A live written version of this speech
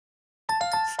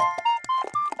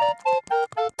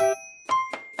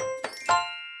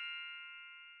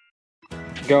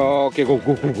いやー、結構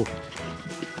ゴーゴーゴー。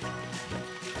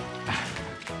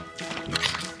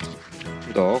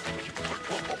どう？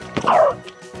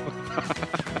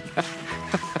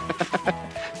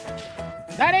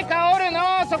誰かおる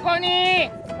のそこに。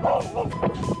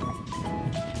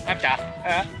あった？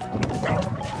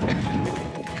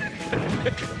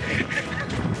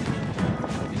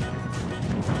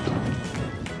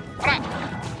あら、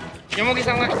よもぎ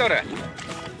さんが来とる。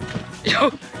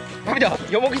あ、見た、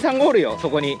よもぎさんがおるよ、そ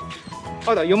こに。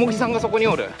あだ、よもぎさんがそこに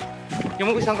おる。よ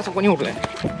もぎさんがそこにおるね。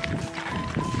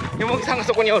よもぎさんが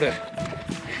そこにおる。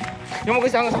よもぎ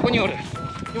さんがそこにおる。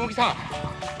よもぎさん。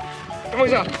よも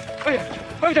ぎさん。あいや、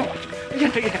あ見た。いけない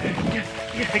いけないいけないい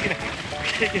けないいけない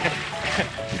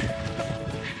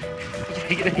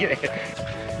いけないいけないいけない。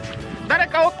誰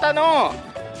かおったの。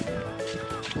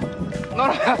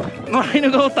野良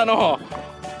犬がおったの。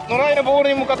野良犬ボー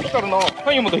ルに向かってきたるの。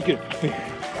はい、もっといける。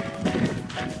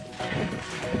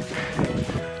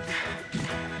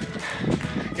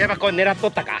やっぱこれ狙っと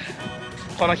ったか、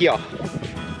この日を。は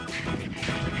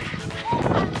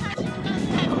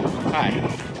い、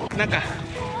なんか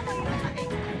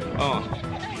は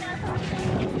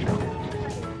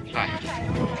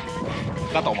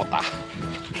いだと思った。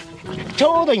ち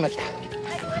ょうど今来た。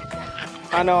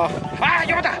あー、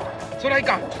やまた、それはい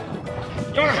かん。や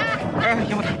また、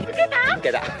やまた、受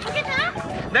けた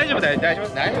大丈夫だよ、大丈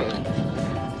夫大丈夫。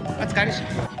疲れるし。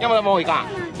やまた、もういかん。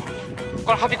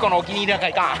これハピコのお気に入りだから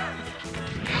いかん。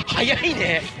早い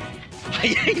ね、早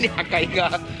いね、破壊が。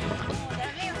ダメよ、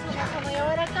その柔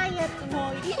らかいやつ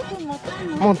も入り口持た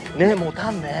んの。もうね、持た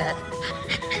んね。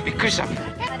びっくりした。あ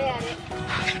れあ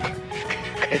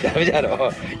れ。ダメだろ。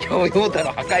ヨータ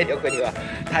の破壊力には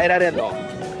耐えられんの。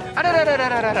あらららら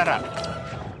らららら。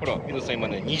ほら、皆さん今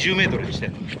ね、20メートルにして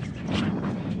んの。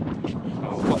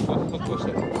こうし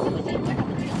てんの。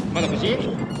まだ欲しい？い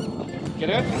け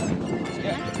る？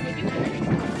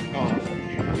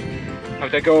食べ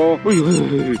たい今日。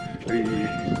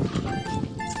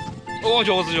おお、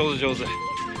上手上手上手。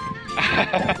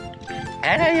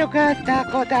あら、よかった、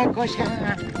こたこちゃん。こ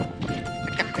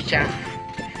たこちゃん。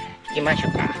行きましょ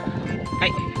うか。はい、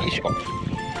よいしょ。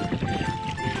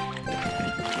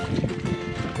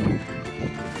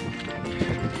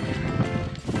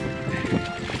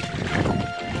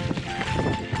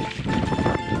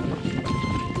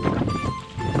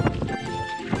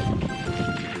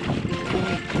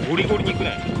ゴリゴリに行く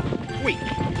ね。ほい。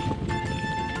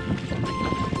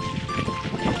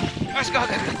足が。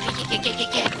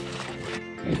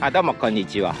あ、どうもこんに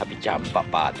ちは、ハピちゃんパ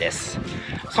パです。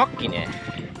さっきね、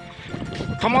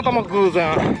たまたま偶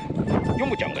然ヨ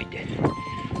モちゃんがいて、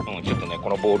ちょっとねこ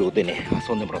のボールでね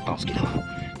遊んでもらったんですけど、今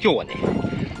日はね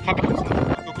ハピコさん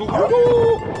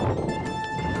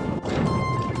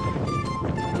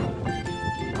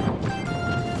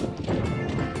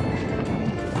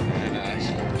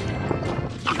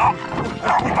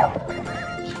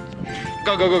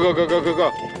ガガガガガガガ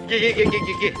ガゲゲゲゲゲ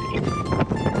ゲ。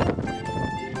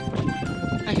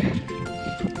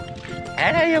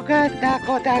あら、よかった、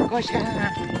こたこちゃん。こ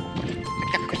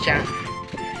たこちゃん。行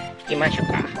きましょう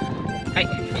か。はい、よ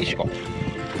いしょ。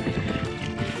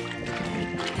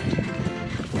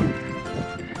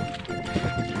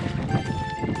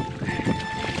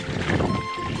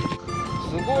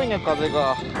すごいね、風が。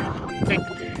はい。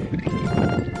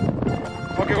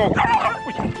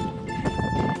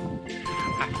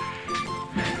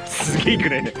すげえく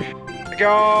らいね。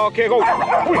敬語。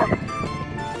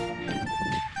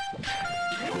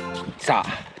さあ、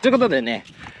ということでね、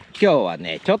今日は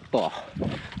ね、ちょっと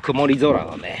曇り空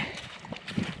のね、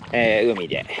海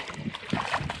で、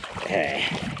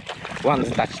ワン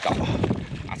ズたちと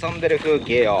遊んでる風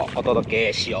景をお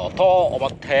届けしようと思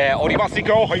っております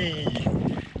よ。はい。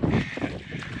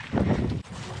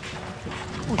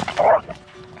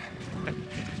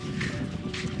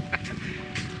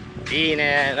いい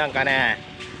ね、なんかね、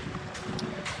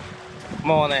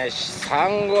もうね、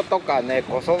産後とかね、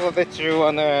子育て中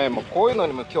はね、もうこういうの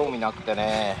にも興味なくて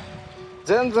ね、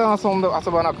全然遊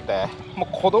ばなくて、も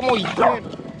う子供一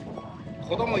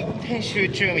点集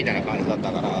中みたいな感じだっ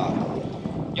たから、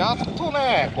やっと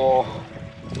ね、こ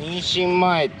う妊娠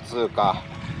前っつうか、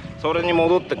それに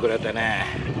戻ってくれてね、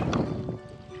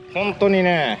本当に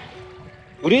ね、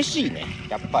嬉しいね、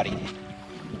やっぱり。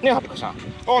ね、ハピコさん。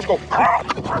よしこ。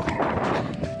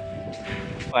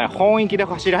本気で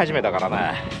走り始めたから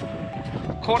ね、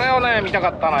これをね見たか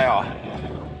ったのよ。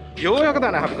ようやくだ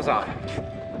ね、ハピコさん。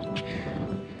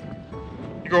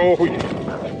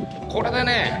これで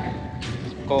ね、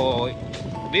こ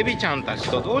うベビちゃんたち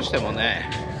とどうしてもね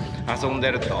遊ん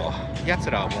でるとやつ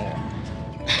らはも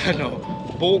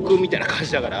う暴君みたいな感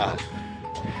じだから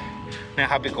ね。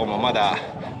ハピコもまだ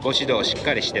ご指導しっ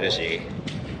かりしてるし、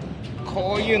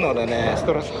こういうのでねス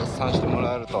トレス発散しても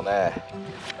らえるとね、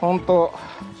ほんと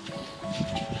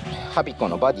ハピコ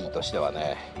のバディとしては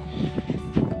ね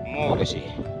もう嬉しい。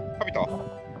ハピト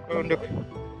ルックう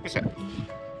っせ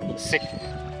せっ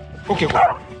オッケーオ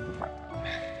ッ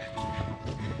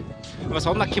ケー。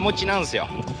そんな気持ちなんですよ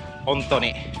本当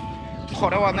に。こ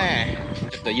れはね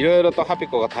ちょっといろいろとハピ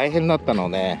コが大変だったのを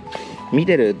ね見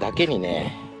てるだけに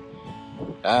ね、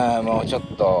もうちょっ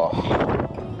と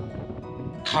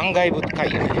感慨深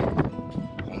いよね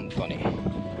本当に。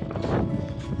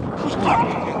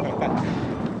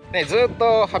ね、ずっ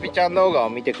とハピちゃん動画を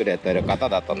見てくれてる方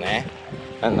だとね、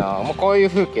もうこういう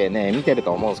風景ね見てる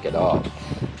と思うんですけど、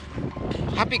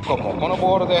ハピコもこの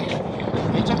ボールで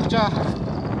めちゃくちゃ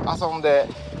遊んで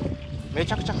め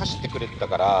ちゃくちゃ走ってくれてた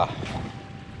から、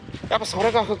やっぱそ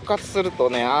れが復活すると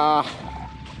ね、や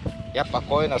っぱ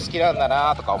こういうの好きなんだ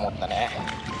なとか思ってね、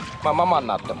ママに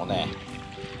なってもね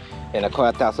こう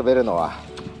やって遊べるのは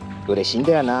嬉しいん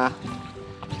だよな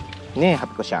ねえハ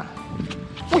ピコちゃん。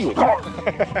おいおい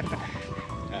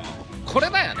これ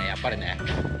だよねやっぱりね、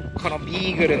この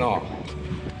ビーグルの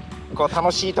こう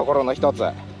楽しいところの一つ。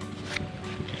ハ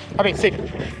ピセーフ。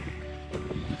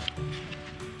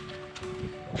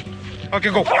オッケ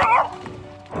ーゴー。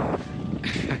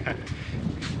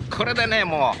これでね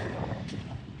も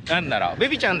うなんだろう、ベ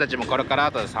ビちゃんたちもこれから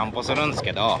後で散歩するんです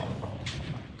けど、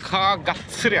がっ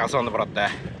つり遊んでもらって、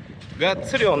がっ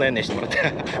つりおねんねしてもらっ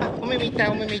てお耳痛い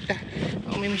お耳痛い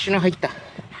お耳しの入った、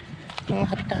お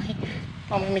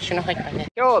耳しの入ったね。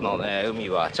今日のね海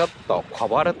はちょっとコ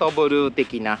バルトブルー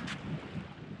的な、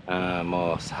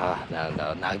もうさなんだ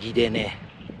ろう、なぎでね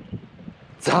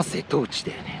ザ・瀬戸内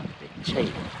だよね。めっちゃい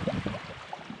い。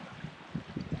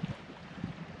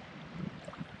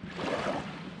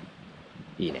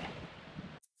いいね。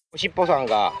おしっぽさん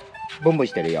がブンブン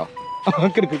してるよ。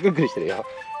くるくるくるくるしてるよ。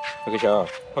ハクちゃん、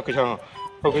ハクちゃん、ハ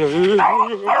クちゃん。あ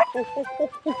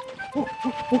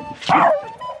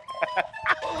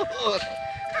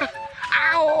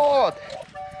おー。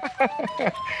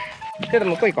ちょっと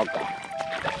向こう行こうか。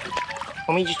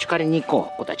お水つかりに行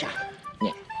こう、おたちゃん。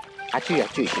ね、あ注意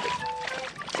してる。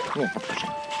ね、ハクちゃ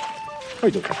ん。は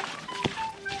いどうぞ。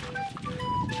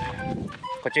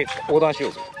こっち横断しよ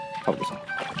うぜ、ハクさん。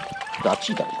あっ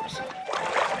ちだねこれさ。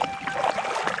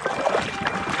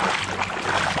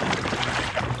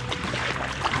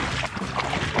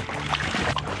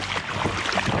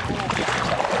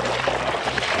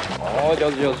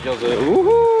上手上手上手。うふ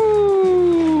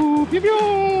ーピュピュー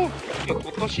ン。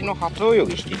今年の初泳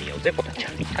ぎしてみようぜ、こたちゃ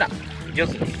ん。あら上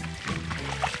手ね。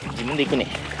自分で行くね。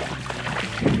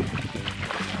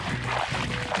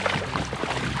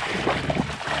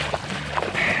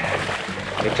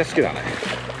めっちゃ好きだね。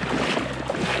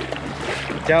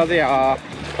上手よ。頑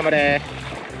張れ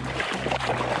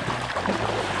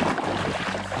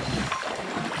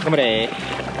頑張れ。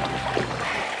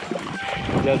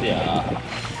上手よ。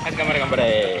はい、頑張れ頑張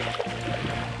れ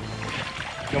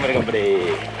頑張れ頑張れ。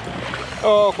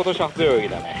今年初泳ぎ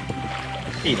だね。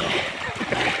いいね。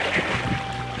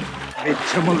めっ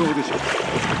ちゃ真顔でしょ。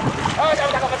頑張った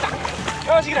頑張っ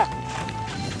た。よし行くな。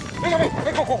や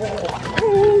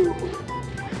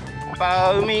っ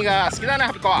ぱ海が好きだね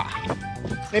ハピコは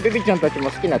ね。ベビちゃんたちも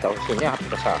好きになってほしいねハピ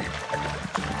コさん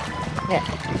ね。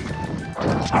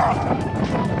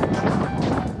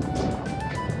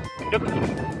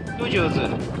どう上手。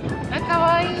か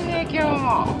わいいね。今日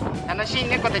も楽しい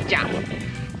ねこたちゃん。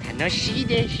楽しい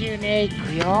ですよね。行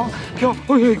くよ今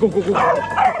日。おいおい行こう行こう行こう。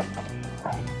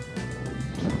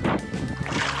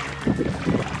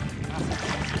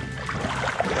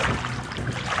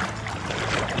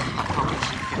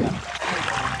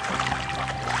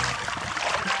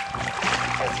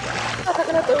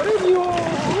魚取れるよ。頑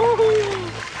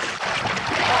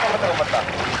張った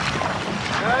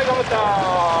頑張った。はい頑張った。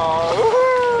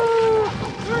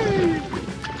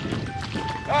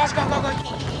あしかも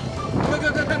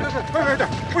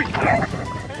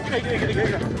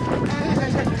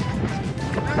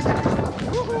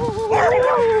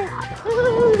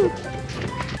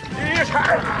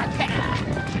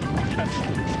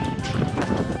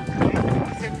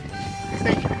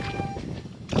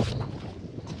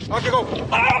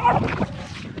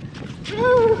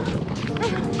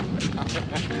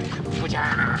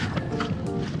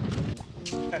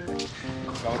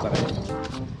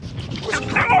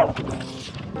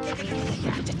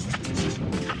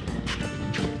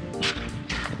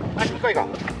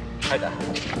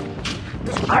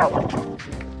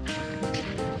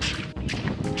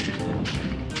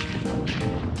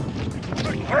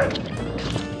ほら